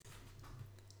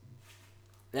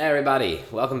Hey everybody,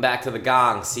 welcome back to The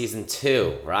Gong Season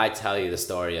 2, where I tell you the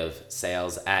story of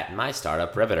sales at my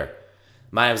startup, Riveter.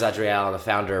 My name is Adriel, I'm the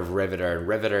founder of Riveter, and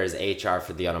Riveter is HR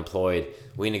for the unemployed.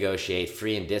 We negotiate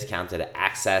free and discounted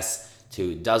access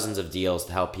to dozens of deals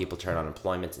to help people turn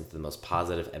unemployment into the most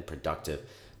positive and productive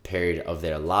period of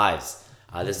their lives.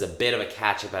 This is a bit of a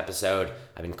catch-up episode.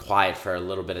 I've been quiet for a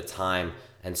little bit of time,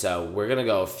 and so we're going to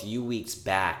go a few weeks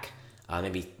back,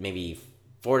 maybe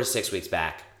 4 to 6 weeks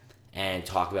back, and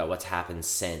talk about what's happened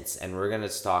since. And we're going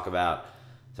to talk about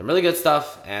some really good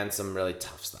stuff and some really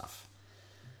tough stuff.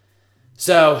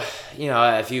 So,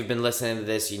 if you've been listening to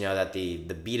this, you know that the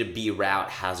B2B route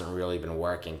hasn't really been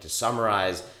working. To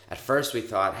summarize, at first we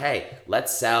thought, hey,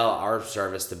 let's sell our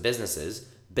service to businesses.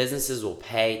 Businesses will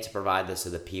pay to provide this to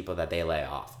the people that they lay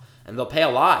off. And they'll pay a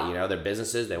lot. They're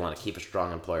businesses. They want to keep a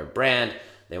strong employer brand.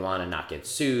 They want to not get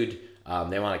sued.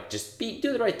 They want to just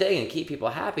do the right thing and keep people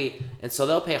happy. And so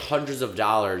they'll pay hundreds of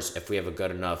dollars if we have a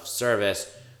good enough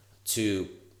service to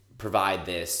provide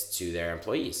this to their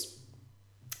employees.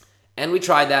 And we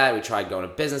tried that. We tried going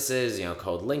to businesses,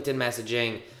 cold LinkedIn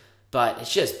messaging.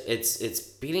 But it's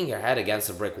beating your head against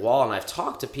a brick wall. And I've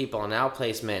talked to people in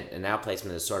outplacement, and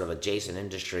outplacement is sort of adjacent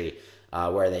industry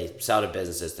where they sell to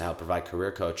businesses to help provide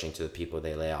career coaching to the people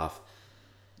they lay off.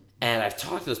 And I've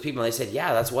talked to those people, and they said,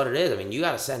 yeah, that's what it is. I mean, you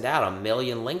got to send out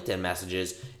 1,000,000 LinkedIn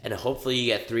messages, and hopefully you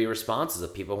get 3 responses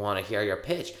if people want to hear your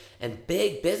pitch. And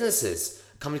big businesses,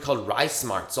 a company called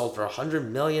RiseSmart, sold for $100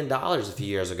 million a few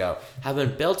years ago, have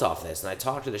been built off this. And I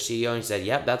talked to the CEO, and he said,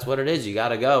 yep, that's what it is. You got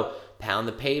to go pound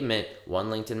the pavement, one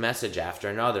LinkedIn message after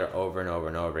another, over and over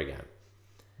and over again.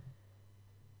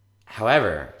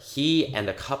 However, he and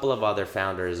a couple of other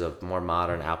founders of more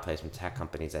modern outplacement tech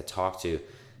companies I talked to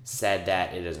said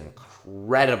that it is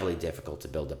incredibly difficult to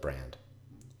build a brand.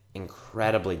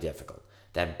 Incredibly difficult.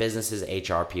 That businesses,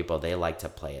 HR people, they like to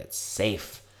play it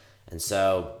safe. And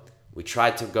so we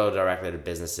tried to go directly to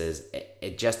businesses.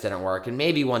 It just didn't work. And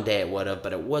maybe one day it would have,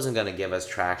 but it wasn't going to give us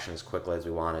traction as quickly as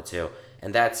we wanted to.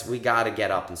 And we got to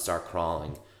get up and start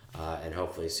crawling and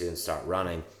hopefully soon start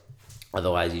running.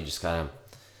 Otherwise, you just kind of,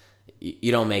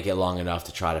 you don't make it long enough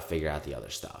to try to figure out the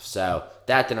other stuff. So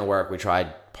that didn't work. We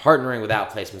tried partnering with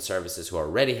outplacement services who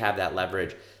already have that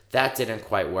leverage. That didn't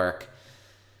quite work.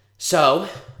 So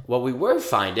what we were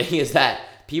finding is that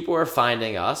people were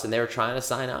finding us and they were trying to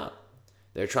sign up.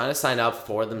 They were trying to sign up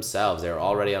for themselves. They were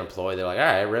already unemployed. They're like, all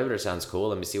right, Riveter sounds cool.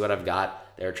 Let me see what I've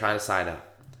got. They were trying to sign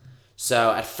up.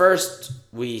 So at first,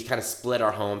 we kind of split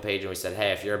our homepage and we said,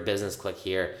 hey, if you're a business, click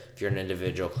here. If you're an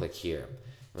individual, click here.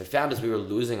 And we found is we were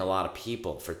losing a lot of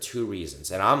people for 2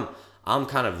 reasons. And I'm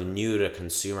kind of new to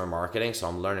consumer marketing, so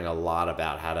I'm learning a lot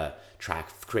about how to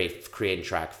create and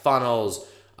track funnels,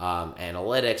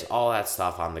 analytics, all that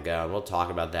stuff on the go. And we'll talk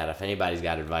about that. If anybody's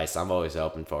got advice, I'm always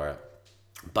open for it.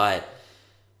 But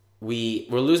we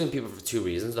were losing people for 2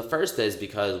 reasons. The first is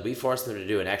because we forced them to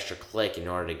do an extra click in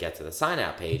order to get to the sign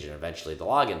out page and eventually the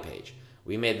login page.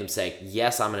 We made them say,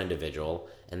 yes, I'm an individual,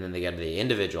 and then they get to the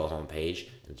individual homepage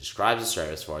and it describes the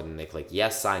service for them. They click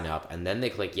yes, sign up, and then they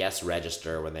click yes,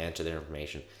 register when they enter their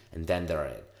information, and then they're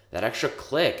in. That extra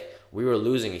click, we were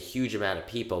losing a huge amount of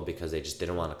people because they just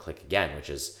didn't want to click again,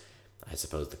 which is, I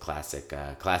suppose, the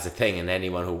classic thing in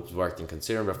anyone who's worked in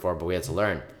consumer before, but we had to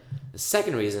learn. The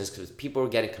second reason is because people were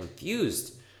getting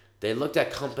confused. They looked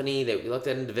at company, they looked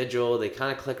at individual, they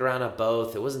kind of click around at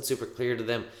both. It wasn't super clear to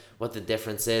them what the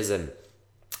difference is, and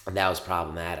that was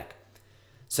problematic.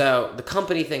 So the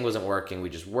company thing wasn't working. We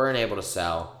just weren't able to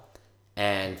sell,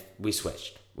 and we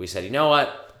switched. We said, you know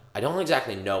what? I don't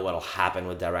exactly know what'll happen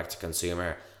with direct to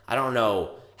consumer. I don't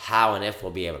know how and if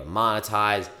we'll be able to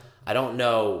monetize. I don't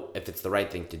know if it's the right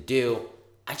thing to do.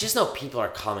 I just know people are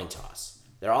coming to us.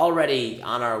 They're already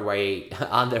on their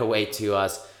way to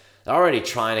us. They're already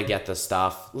trying to get the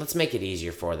stuff. Let's make it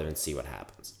easier for them and see what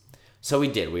happens. So we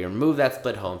did. We removed that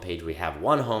split homepage. We have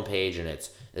one homepage, and this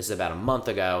is about a month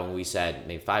ago, and we said,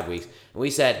 maybe 5 weeks, and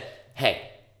we said, hey,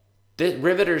 this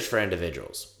Riveter's for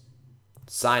individuals.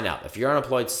 Sign up. If you're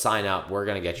unemployed, sign up. We're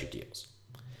going to get you deals.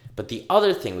 But the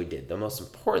other thing we did, the most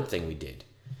important thing we did,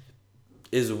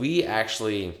 is we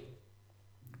actually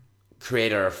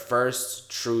created our first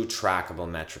true trackable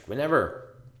metric.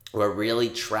 We're really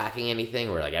tracking anything.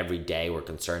 We're like every day we're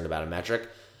concerned about a metric.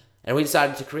 And we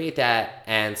decided to create that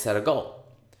and set a goal.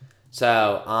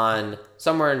 So on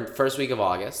somewhere in the first week of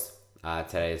August,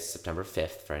 today is September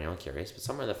 5th for anyone curious, but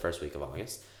somewhere in the first week of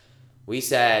August, we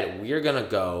said we're going to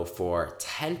go for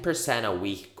 10% a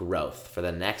week growth for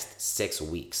the next 6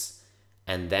 weeks,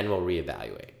 and then we'll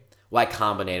reevaluate. Y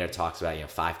Combinator talks about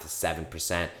 5 to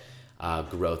 7%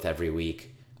 growth every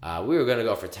week. We were going to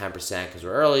go for 10% because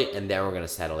we're early, and then we're going to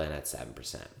settle in at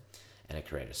 7%. And I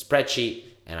created a spreadsheet,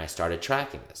 and I started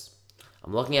tracking this.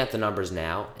 I'm looking at the numbers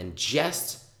now, and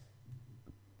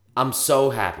I'm so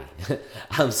happy.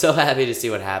 I'm so happy to see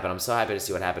what happened. I'm so happy to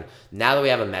see what happened. Now that we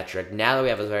have a metric, now that we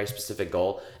have a very specific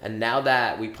goal, and now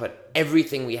that we put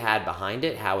everything we had behind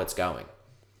it, how it's going.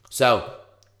 So,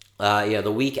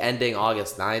 the week ending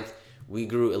August 9th, we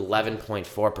grew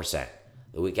 11.4%.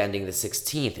 The week ending the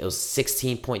 16th, it was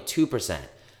 16.2%.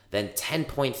 Then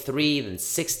 10.3%, then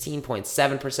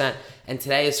 16.7%. And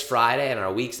today is Friday, and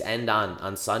our weeks end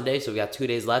on Sunday, so we got 2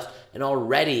 days left. And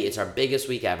already it's our biggest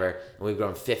week ever, and we've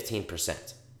grown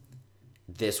 15%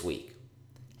 this week.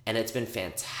 And it's been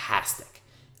fantastic.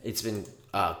 It's been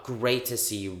great to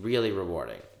see, really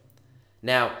rewarding.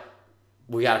 Now,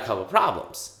 we got a couple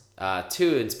problems.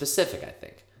 Two in specific, I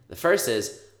think. The first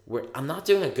is, I'm not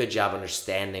doing a good job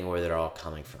understanding where they're all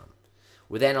coming from.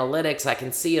 With analytics, I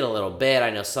can see it a little bit. I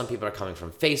know some people are coming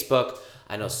from Facebook.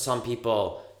 I know some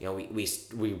people,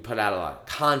 we put out a lot of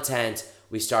content.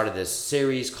 We started this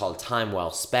series called Time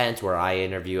Well Spent, where I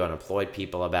interview unemployed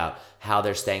people about how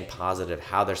they're staying positive,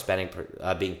 how they're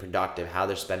being productive, how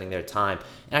they're spending their time.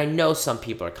 And I know some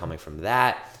people are coming from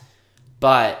that.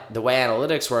 But the way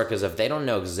analytics work is if they don't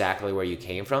know exactly where you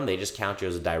came from, they just count you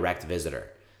as a direct visitor.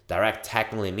 Direct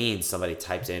technically means somebody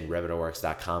types in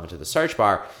riveterworks.com into the search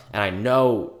bar, and I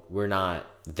know we're not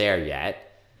there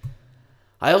yet.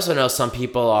 I also know some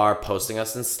people are posting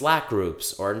us in Slack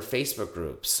groups or in Facebook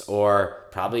groups or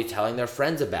probably telling their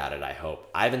friends about it, I hope.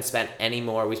 I haven't spent any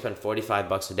more. We spend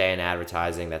 $45 a day in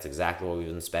advertising. That's exactly what we've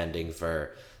been spending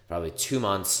for probably 2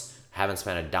 months. Haven't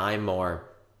spent a dime more.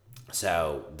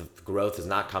 So the growth is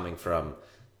not coming from,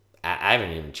 I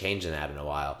haven't even changed an ad in a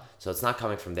while. So it's not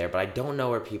coming from there, but I don't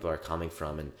know where people are coming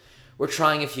from. And we're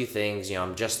trying a few things.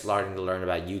 I'm just starting to learn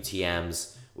about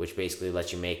UTMs, which basically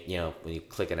lets you make, when you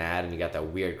click an ad and you got that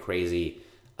weird, crazy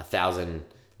 1,000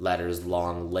 letters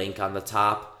long link on the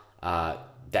top.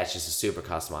 That's just a super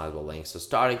customizable link. So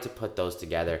starting to put those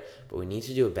together, but we need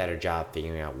to do a better job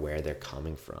figuring out where they're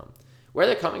coming from. Where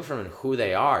they're coming from and who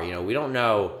they are. We don't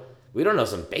know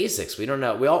some basics. We don't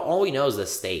know. All we know is the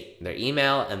state, their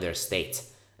email and their state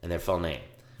and their full name.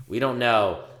 We don't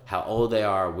know how old they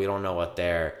are. We don't know what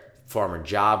their former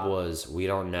job was. We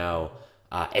don't know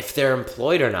if they're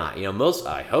employed or not.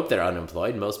 I hope they're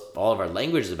unemployed. All of our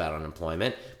language is about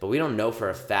unemployment, but we don't know for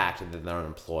a fact that they're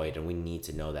unemployed, and we need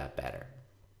to know that better.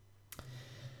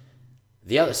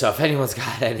 So if anyone's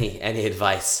got any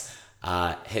advice,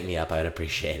 hit me up. I'd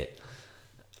appreciate it.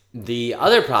 The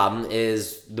other problem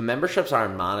is the memberships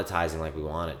aren't monetizing like we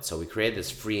wanted. So we created this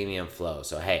freemium flow.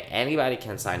 So, hey, anybody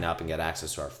can sign up and get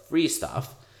access to our free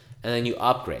stuff. And then you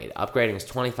upgrade. Upgrading is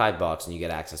 $25 and you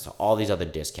get access to all these other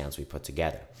discounts we put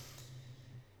together.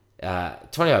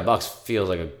 $25 feels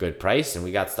like a good price, and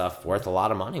we got stuff worth a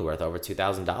lot of money, worth over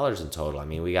 $2,000 in total. I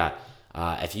mean, we got,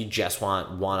 if you just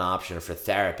want one option for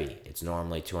therapy, it's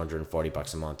normally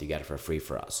 $240 a month. You get it for free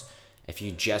for us. If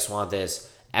you just want this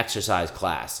exercise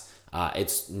class,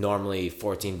 it's normally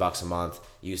 $14 a month.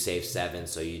 You save $7,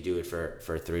 so you do it for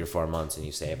 3 to 4 months and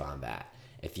you save on that.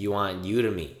 If you want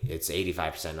Udemy, it's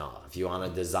 85% off. If you want a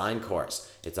design course,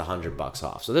 it's $100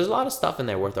 off. So there's a lot of stuff in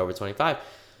there worth over $25.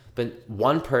 But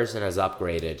one person has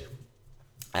upgraded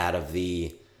out of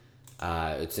the,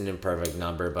 it's an imperfect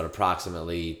number, but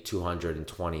approximately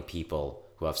 220 people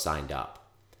who have signed up.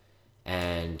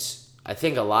 And I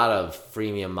think a lot of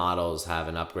freemium models have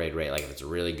an upgrade rate. Like if it's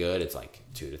really good, it's like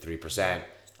 2 to 3%.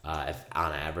 If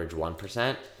on average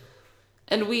 1%.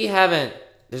 And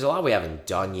there's a lot we haven't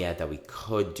done yet that we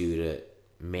could do to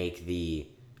make the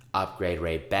upgrade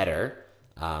rate better.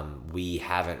 We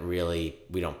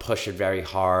don't push it very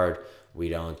hard. We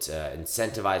don't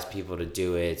incentivize people to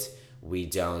do it. We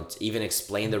don't even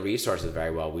explain the resources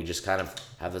very well. We just kind of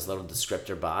have this little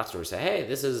descriptor box where we say, hey,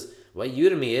 this is what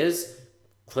Udemy is.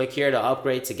 Click here to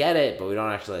upgrade to get it, but we don't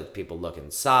actually let people look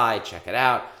inside, check it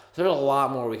out. So there's a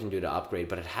lot more we can do to upgrade,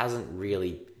 but it hasn't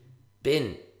really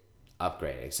been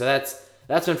upgrading. So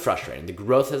that's been frustrating. The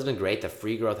growth has been great. The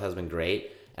free growth has been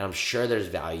great. And I'm sure there's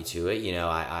value to it.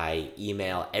 I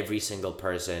email every single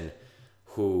person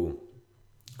who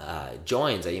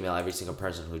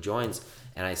joins.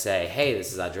 And I say, hey,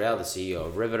 this is Adriel, the CEO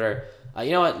of Riveter.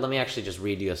 You know what? Let me actually just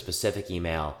read you a specific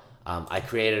email. I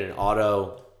created an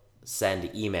auto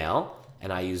send email,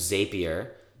 and I use Zapier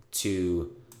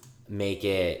to make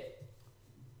it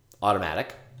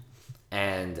automatic.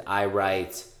 And I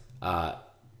write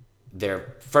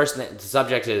their first name. The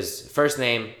subject is first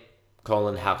name, :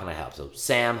 how can I help? So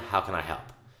Sam, how can I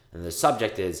help? And the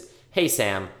subject is, hey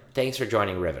Sam, thanks for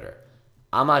joining Riveter.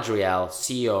 I'm Adriel,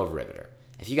 CEO of Riveter.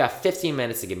 If you got 15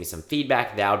 minutes to give me some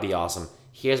feedback, that would be awesome.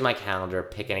 Here's my calendar.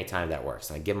 Pick any time that works.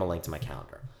 And I give them a link to my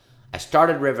calendar. I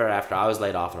started Riveter after I was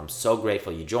laid off, and I'm so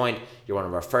grateful you joined. You're one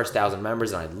of our first 1,000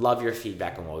 members, and I'd love your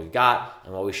feedback on what we've got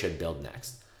and what we should build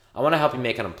next. I want to help you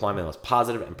make unemployment the most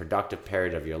positive and productive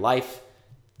period of your life.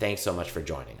 Thanks so much for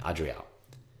joining. Adriel.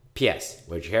 P.S.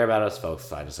 Where'd you hear about us, folks?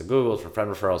 Find us on Google, for friend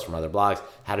referrals from other blogs.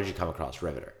 How did you come across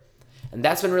Riveter? And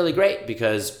that's been really great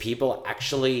because people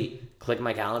actually click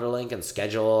my calendar link and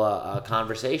schedule a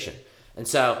conversation. And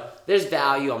so there's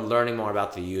value. I'm learning more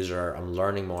about the user. I'm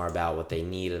learning more about what they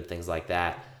need and things like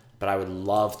that. But I would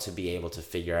love to be able to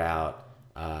figure out,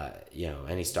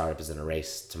 any startup is in a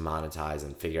race to monetize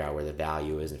and figure out where the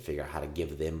value is and figure out how to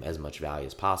give them as much value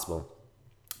as possible.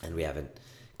 And we haven't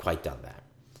quite done that.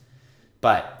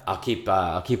 But I'll keep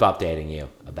updating you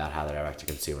about how the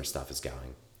direct-to-consumer stuff is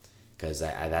going, because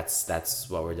that's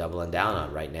what we're doubling down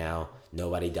on right now.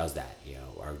 Nobody does that.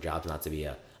 Our job's not to be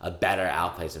a better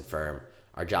outplacement firm.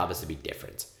 Our job is to be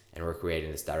different, and we're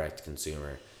creating this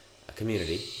direct-to-consumer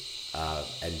community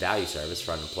and value service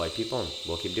for unemployed people, and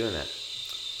we'll keep doing that.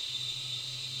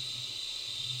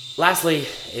 Lastly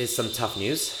is some tough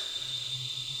news.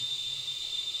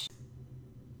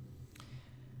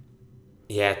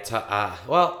 Yeah,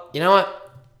 well, you know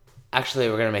what? Actually,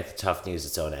 we're going to make the tough news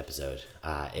its own episode.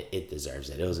 It deserves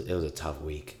it. It was a tough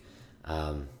week.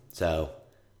 So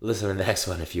listen to the next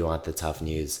one if you want the tough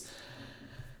news.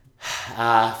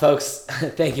 Folks,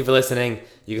 thank you for listening.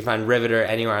 You can find Riveter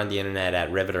anywhere on the internet at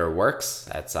Riveter Works.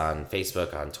 That's on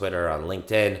Facebook, on Twitter, on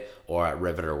LinkedIn, or at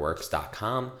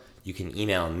riveterworks.com. You can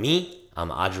email me.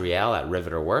 I'm Adriel at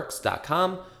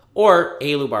riveterworks.com. Or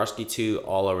A. Lubarski2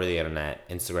 all over the internet.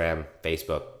 Instagram,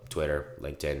 Facebook, Twitter,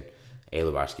 LinkedIn. A.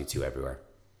 Lubarski2 everywhere.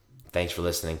 Thanks for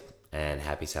listening, and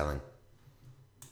happy selling.